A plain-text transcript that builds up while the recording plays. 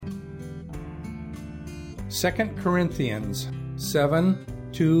2 Corinthians 7,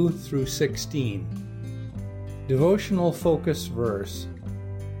 2 through 16. Devotional focus verse.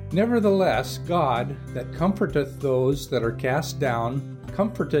 Nevertheless, God, that comforteth those that are cast down,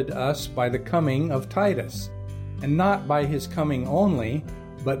 comforted us by the coming of Titus, and not by his coming only,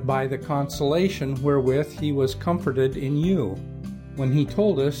 but by the consolation wherewith he was comforted in you, when he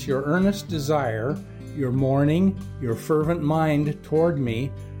told us your earnest desire, your mourning, your fervent mind toward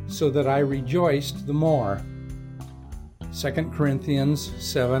me, so that I rejoiced the more. 2 Corinthians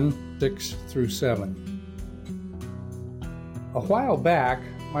 7, 6 through 7. A while back,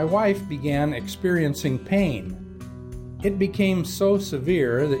 my wife began experiencing pain. It became so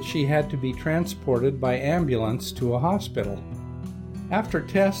severe that she had to be transported by ambulance to a hospital. After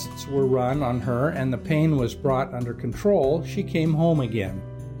tests were run on her and the pain was brought under control, she came home again.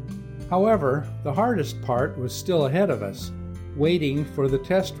 However, the hardest part was still ahead of us, waiting for the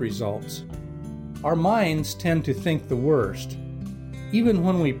test results. Our minds tend to think the worst. Even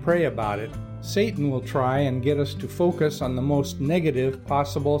when we pray about it, Satan will try and get us to focus on the most negative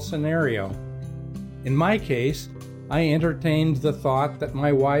possible scenario. In my case, I entertained the thought that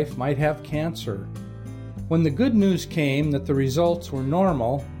my wife might have cancer. When the good news came that the results were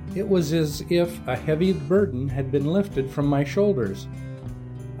normal, it was as if a heavy burden had been lifted from my shoulders.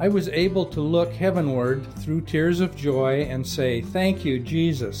 I was able to look heavenward through tears of joy and say, "Thank you,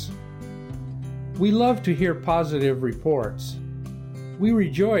 Jesus." We love to hear positive reports. We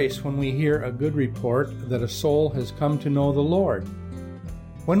rejoice when we hear a good report that a soul has come to know the Lord.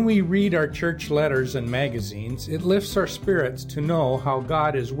 When we read our church letters and magazines, it lifts our spirits to know how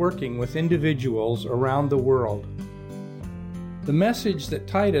God is working with individuals around the world. The message that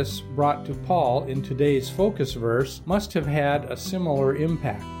Titus brought to Paul in today's focus verse must have had a similar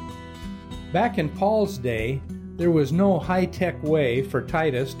impact. Back in Paul's day, there was no high-tech way for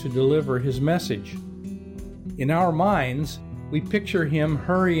Titus to deliver his message. In our minds, we picture him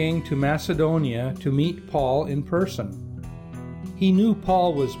hurrying to Macedonia to meet Paul in person. He knew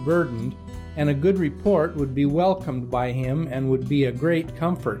Paul was burdened, and a good report would be welcomed by him and would be a great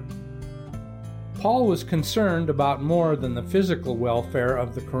comfort. Paul was concerned about more than the physical welfare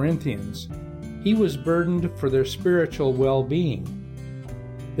of the Corinthians. He was burdened for their spiritual well-being.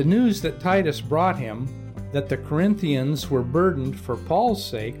 The news that Titus brought him, that the Corinthians were burdened for Paul's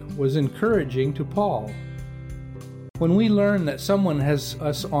sake, was encouraging to Paul. When we learn that someone has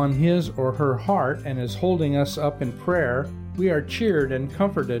us on his or her heart and is holding us up in prayer, we are cheered and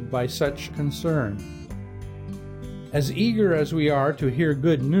comforted by such concern. As eager as we are to hear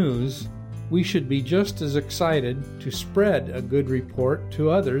good news, we should be just as excited to spread a good report to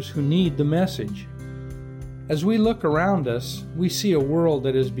others who need the message. As we look around us, we see a world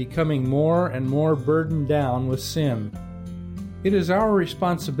that is becoming more and more burdened down with sin. It is our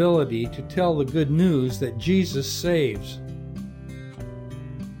responsibility to tell the good news that Jesus saves.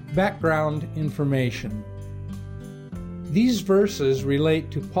 Background information. These verses relate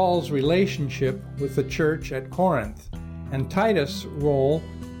to Paul's relationship with the church at Corinth and Titus' role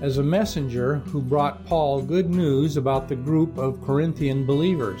as a messenger who brought Paul good news about the group of Corinthian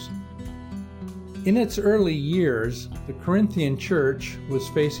believers. In its early years, the Corinthian church was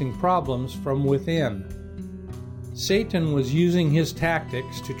facing problems from within. Satan was using his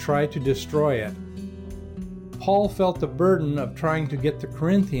tactics to try to destroy it. Paul felt the burden of trying to get the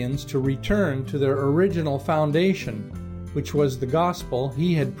Corinthians to return to their original foundation, which was the gospel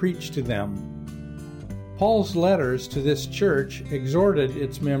he had preached to them. Paul's letters to this church exhorted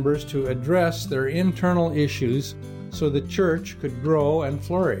its members to address their internal issues so the church could grow and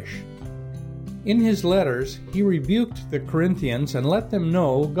flourish. In his letters, he rebuked the Corinthians and let them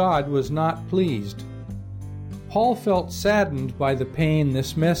know God was not pleased. Paul felt saddened by the pain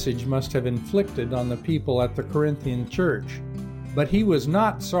this message must have inflicted on the people at the Corinthian church, but he was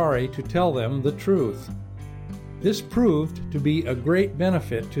not sorry to tell them the truth. This proved to be a great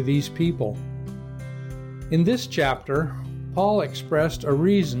benefit to these people. In this chapter, Paul expressed a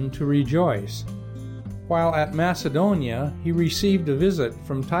reason to rejoice. While at Macedonia, he received a visit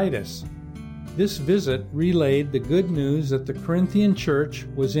from Titus. This visit relayed the good news that the Corinthian church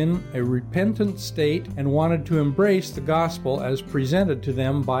was in a repentant state and wanted to embrace the gospel as presented to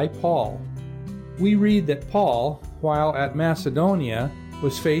them by Paul. We read that Paul, while at Macedonia,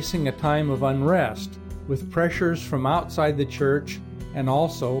 was facing a time of unrest, with pressures from outside the church and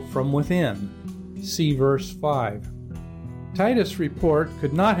also from within. See verse 5. Titus' report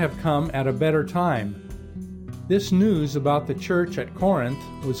could not have come at a better time. This news about the church at Corinth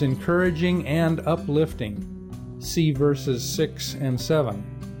was encouraging and uplifting. See verses 6 and 7.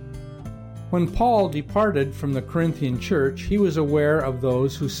 When Paul departed from the Corinthian church, he was aware of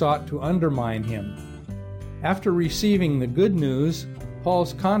those who sought to undermine him. After receiving the good news,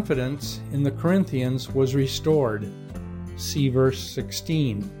 Paul's confidence in the Corinthians was restored. See verse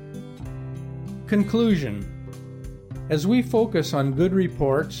 16. Conclusion. As we focus on good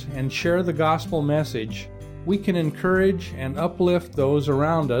reports and share the gospel message, we can encourage and uplift those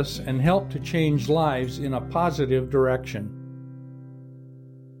around us and help to change lives in a positive direction.